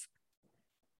drive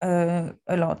a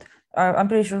lot. I'm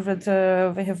pretty sure that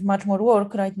they have much more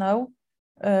work right now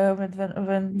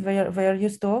when they are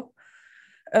used to.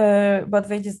 But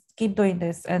they just keep doing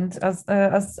this, and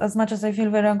as much as I feel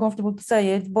very uncomfortable to say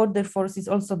it, Border Force is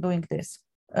also doing this.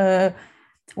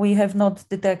 We have not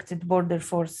detected Border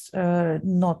Force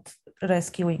not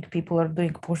rescuing people or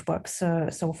doing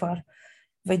pushbacks so far.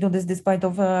 They do this despite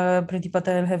of Priti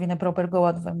Patel having a proper go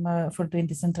at them for doing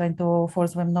this and trying to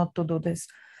force them not to do this.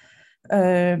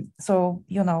 So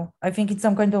I think it's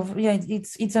some kind of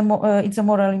it's a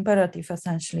moral imperative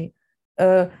essentially.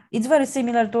 It's very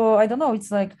similar to, I don't know, it's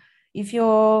like if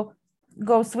you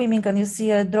go swimming and you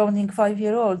see a drowning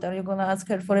 5-year-old, are you gonna ask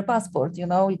her for a passport?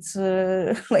 It's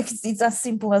like it's as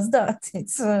simple as that.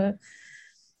 It's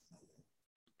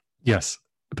yes,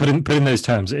 put in those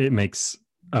terms, it makes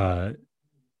a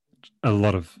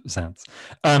lot of sense.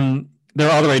 There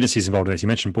are other agencies involved in this. You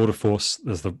mentioned Border Force.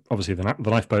 There's obviously the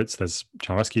lifeboats. There's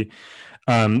Channel Rescue.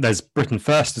 There's Britain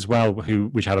First as well,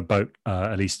 which had a boat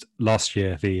at least last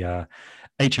year, the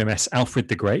HMS Alfred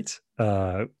the Great,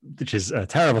 which is a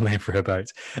terrible name for a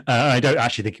boat. I don't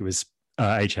actually think it was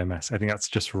HMS. I think that's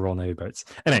just for Royal Navy boats.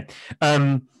 Anyway,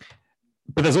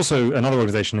 but there's also another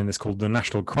organization in this called the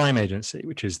National Crime Agency,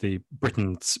 which is the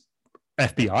Britain's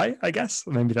FBI, I guess.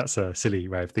 Maybe that's a silly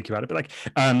way of thinking about it, but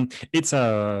it's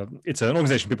an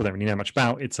organization people don't really know much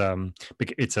about. It's a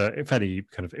fairly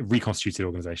kind of reconstituted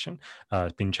organization.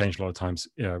 It's been changed a lot of times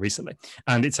recently,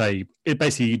 and it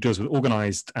basically deals with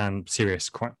organized and serious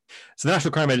crime. So the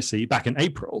National Crime Agency back in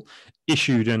April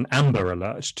issued an Amber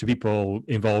Alert to people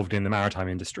involved in the maritime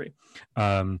industry,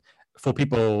 for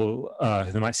people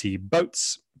who might see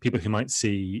boats, people who might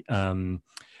see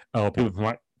or people who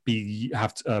might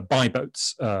have to buy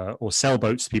boats or sell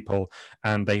boats to people,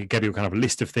 and they gave you a kind of a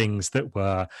list of things that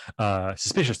were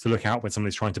suspicious to look out when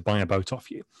somebody's trying to buy a boat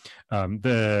off you. And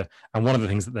one of the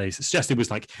things that they suggested was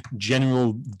like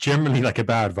generally like a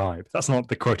bad vibe. That's not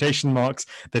the quotation marks.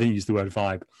 They didn't use the word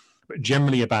vibe, but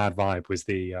generally a bad vibe was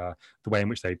the way in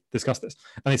which they discussed this.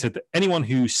 And they said that anyone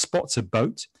who spots a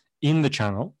boat in the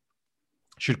channel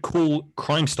should call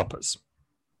Crime Stoppers.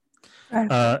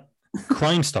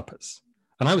 Crime Stoppers.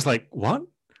 And I was like, what?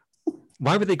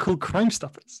 Why would they call Crime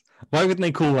Stoppers? Why wouldn't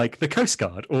they call like the Coast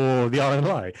Guard or the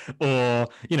RMLI or,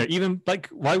 even like,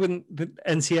 why wouldn't the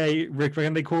NCA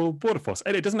recommend they call Border Force?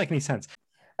 And it doesn't make any sense.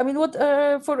 I mean, what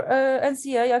for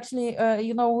NCA actually,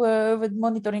 with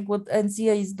monitoring what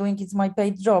NCA is doing, it's my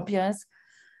paid job, yes.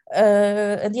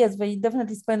 And yes, they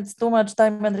definitely spend too much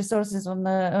time and resources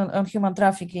on human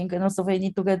trafficking, and also they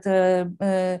need to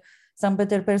get some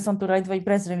better person to write their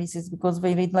press releases because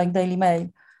they read like Daily Mail.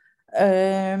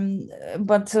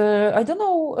 But I don't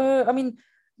know. I mean,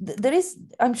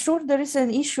 I'm sure there is an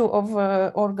issue of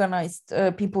organized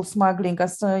people smuggling.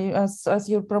 As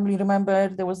you probably remember,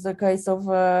 there was the case of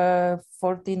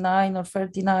 49 or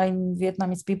 39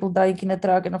 Vietnamese people dying in a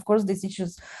truck. And of course, these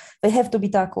issues, they have to be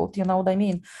tackled, you know what I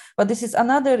mean? But this is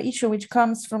another issue which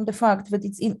comes from the fact that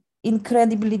it's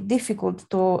incredibly difficult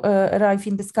to arrive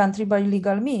in this country by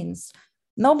legal means.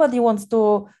 Nobody wants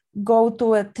to go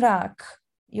to a truck,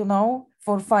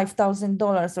 for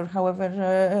 $5,000 or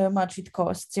however much it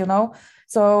costs,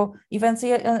 So if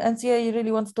NCA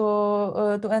really wants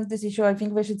to end this issue, I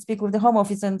think they should speak with the Home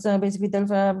Office and basically tell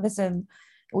them, listen,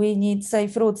 we need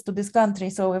safe routes to this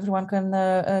country so everyone can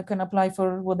apply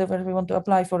for whatever they want to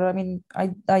apply for. I mean,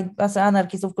 I as an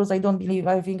anarchist, of course, I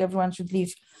think everyone should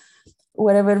live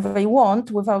wherever they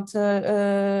want without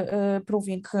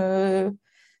proving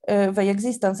their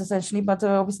existence, essentially. But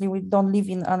obviously, we don't live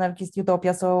in anarchist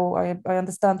utopia, so I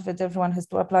understand that everyone has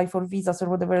to apply for visas or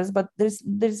whatever else. But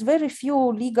there's very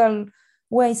few legal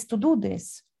ways to do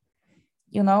this,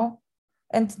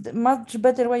 And the much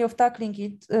better way of tackling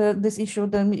it, this issue,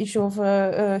 the issue of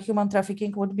human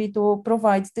trafficking, would be to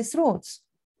provide these routes.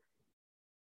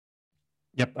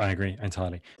 Yep, I agree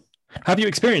entirely. Have you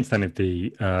experienced any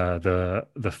of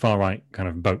the far right kind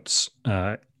of boats,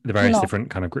 the various different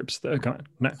kind of groups that are going?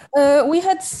 No. We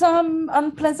had some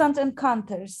unpleasant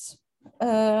encounters.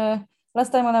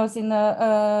 Last time when I was in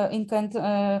Kent,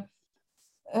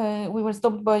 we were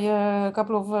stopped by a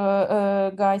couple of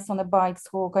guys on the bikes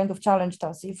who kind of challenged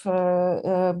us. If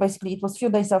basically it was a few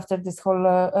days after this whole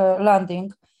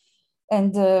landing,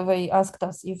 and they asked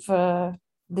us if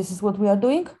this is what we are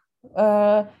doing.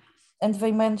 And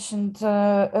they mentioned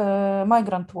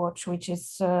Migrant Watch, which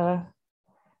is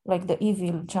like the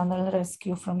evil Channel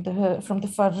Rescue from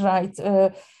the far right.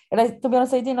 And to be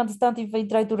honest, I didn't understand if they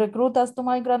tried to recruit us to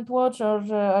Migrant Watch or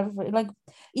like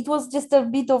it was just a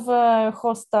bit of a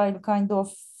hostile kind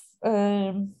of,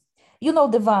 the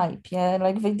vibe, yeah.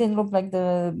 Like they didn't look like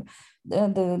the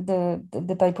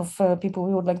the type of people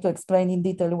we would like to explain in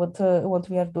detail what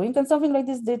we are doing. And something like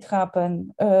this did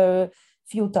happen a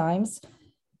few times.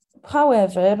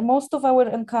 However, most of our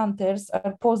encounters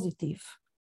are positive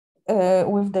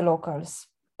with the locals.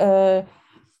 There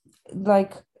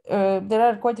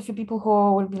are quite a few people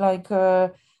who will be like,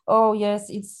 oh yes,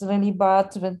 it's really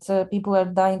bad that people are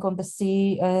dying on the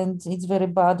sea, and it's very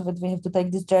bad that we have to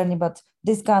take this journey, but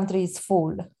this country is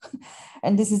full.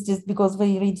 And this is just because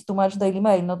they read too much Daily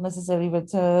Mail, not necessarily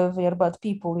that they are bad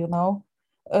people, you know.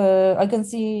 I can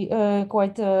see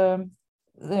quite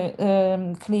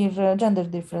clear gender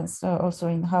difference also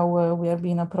in how we are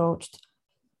being approached.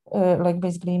 Like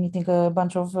basically meeting a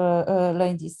bunch of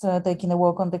ladies taking a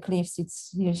walk on the cliffs,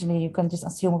 it's usually you can just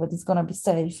assume that it's gonna be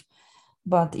safe.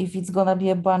 But if it's gonna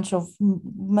be a bunch of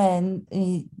men,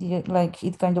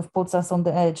 it kind of puts us on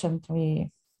the edge, and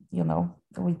we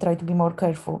try to be more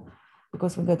careful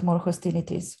because we get more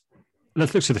hostilities.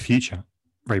 Let's look to the future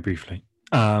very briefly.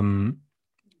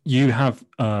 You're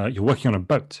working on a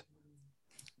boat.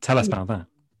 Tell us about that.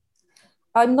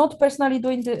 I'm not personally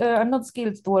doing I'm not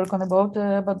skilled to work on a boat,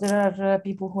 but there are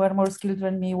people who are more skilled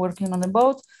than me working on a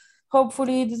boat.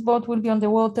 Hopefully this boat will be on the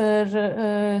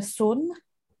water soon.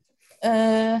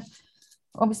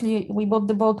 Obviously we bought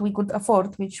the boat we could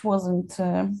afford, which wasn't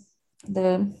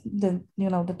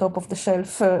the top of the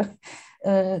shelf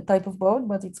type of boat,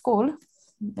 but it's cool.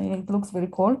 It looks very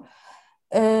cool.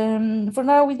 For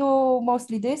now, we do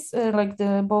mostly this, like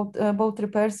the boat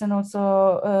repairs, and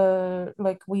also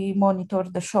like we monitor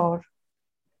the shore,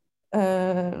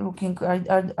 looking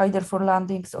either for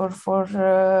landings or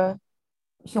for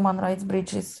human rights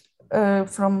breaches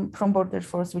from Border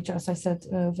Force, which, as I said,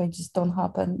 they just don't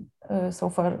happen so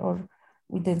far, or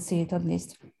we didn't see it at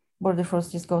least. Border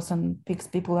Force just goes and picks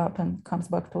people up and comes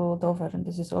back to Dover, and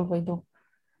this is all they do.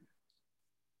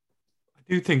 I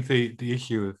do think the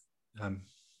issue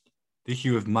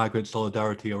of migrant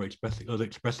solidarity, or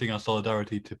expressing our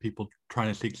solidarity to people trying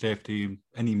to seek safety,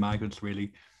 any migrants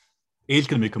really, is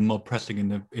going to become more pressing in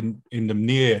the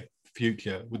near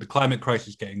future, with the climate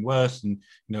crisis getting worse. And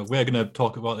we're going to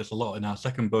talk about this a lot in our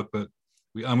second book, but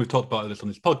we've talked about this on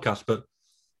this podcast. But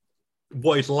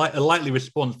what is a likely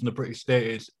response from the British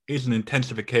state is an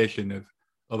intensification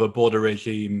of a border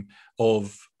regime,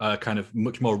 of kind of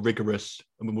much more rigorous.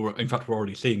 I mean, we're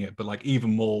already seeing it, but like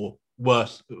even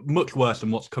much worse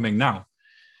than what's coming now.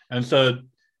 And so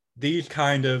these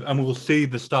kind of, and we'll see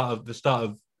the start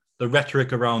of the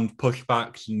rhetoric around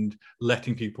pushbacks and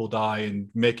letting people die and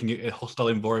making it a hostile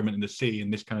environment in the sea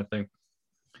and this kind of thing.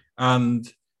 And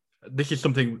this is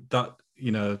something that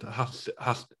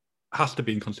has to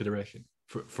be in consideration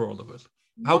for all of us.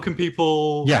 How can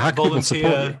people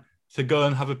volunteer to go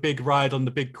and have a big ride on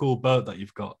the big cool boat that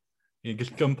you've got? You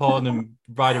just jump on and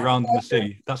ride around in the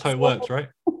sea. That's how it works, right?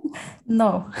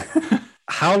 No.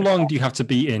 How long do you have to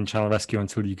be in Channel Rescue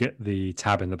until you get the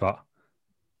tab in the bar?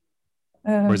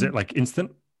 Or is it like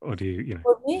instant? Or do you?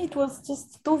 For me, it was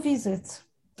just 2 visits.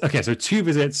 Okay, so 2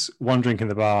 visits, 1 drink in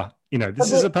the bar.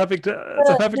 This is a perfect.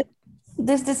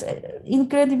 There's this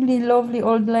incredibly lovely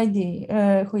old lady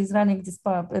who is running this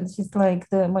pub, and she's like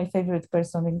my favorite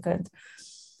person in Kent.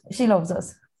 She loves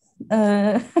us.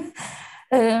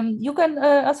 You can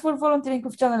ask for volunteering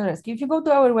with Channel Rescue. If you go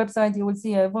to our website, you will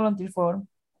see a volunteer form,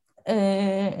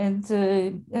 and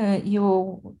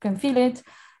you can fill it,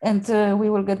 and we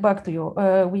will get back to you.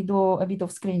 We do a bit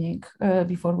of screening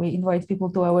before we invite people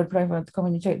to our private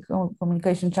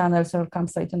communication channels or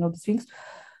campsite and all these things.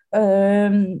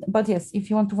 But yes, if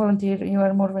you want to volunteer, you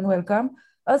are more than welcome.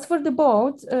 As for the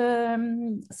boat,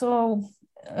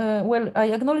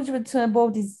 I acknowledge that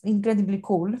boat is incredibly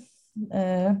cool.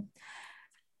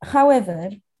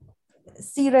 However,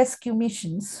 sea rescue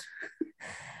missions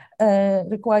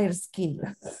require skill.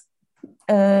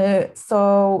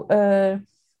 So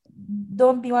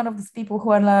don't be one of these people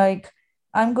who are like,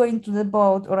 I'm going to the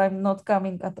boat or I'm not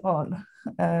coming at all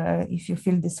if you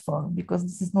fill this form, because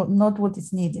this is not what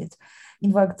is needed.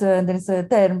 In fact, there is a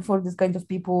term for this kind of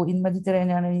people in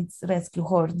Mediterranean, and it's rescue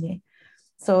horny.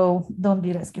 So don't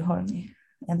be rescue horny,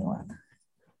 anyone.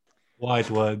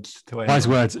 Wise words to anyone. Wise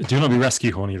words. Do not be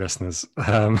rescue horny, listeners.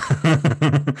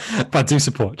 But do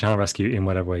support Channel Rescue in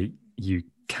whatever way you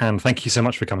can. Thank you so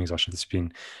much for coming, Zosia. This has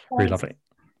been really lovely.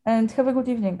 And have a good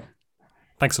evening.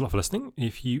 Thanks a lot for listening.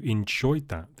 If you enjoyed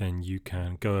that, then you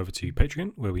can go over to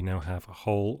Patreon, where we now have a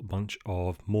whole bunch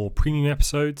of more premium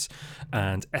episodes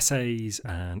and essays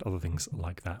and other things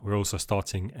like that. We're also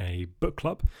starting a book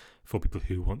club for people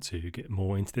who want to get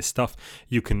more into this stuff.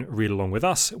 You can read along with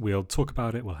us. We'll talk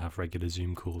about it. We'll have regular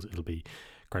Zoom calls. It'll be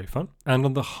Great fun. And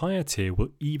on the higher tier,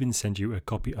 we'll even send you a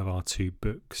copy of our 2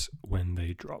 books when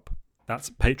they drop. That's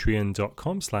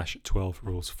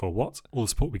patreon.com/12rulesforwhat. All the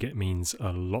support we get means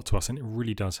a lot to us, and it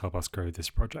really does help us grow this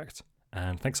project.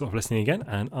 And thanks a lot for listening again,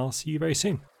 and I'll see you very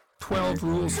soon. 12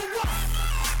 rules.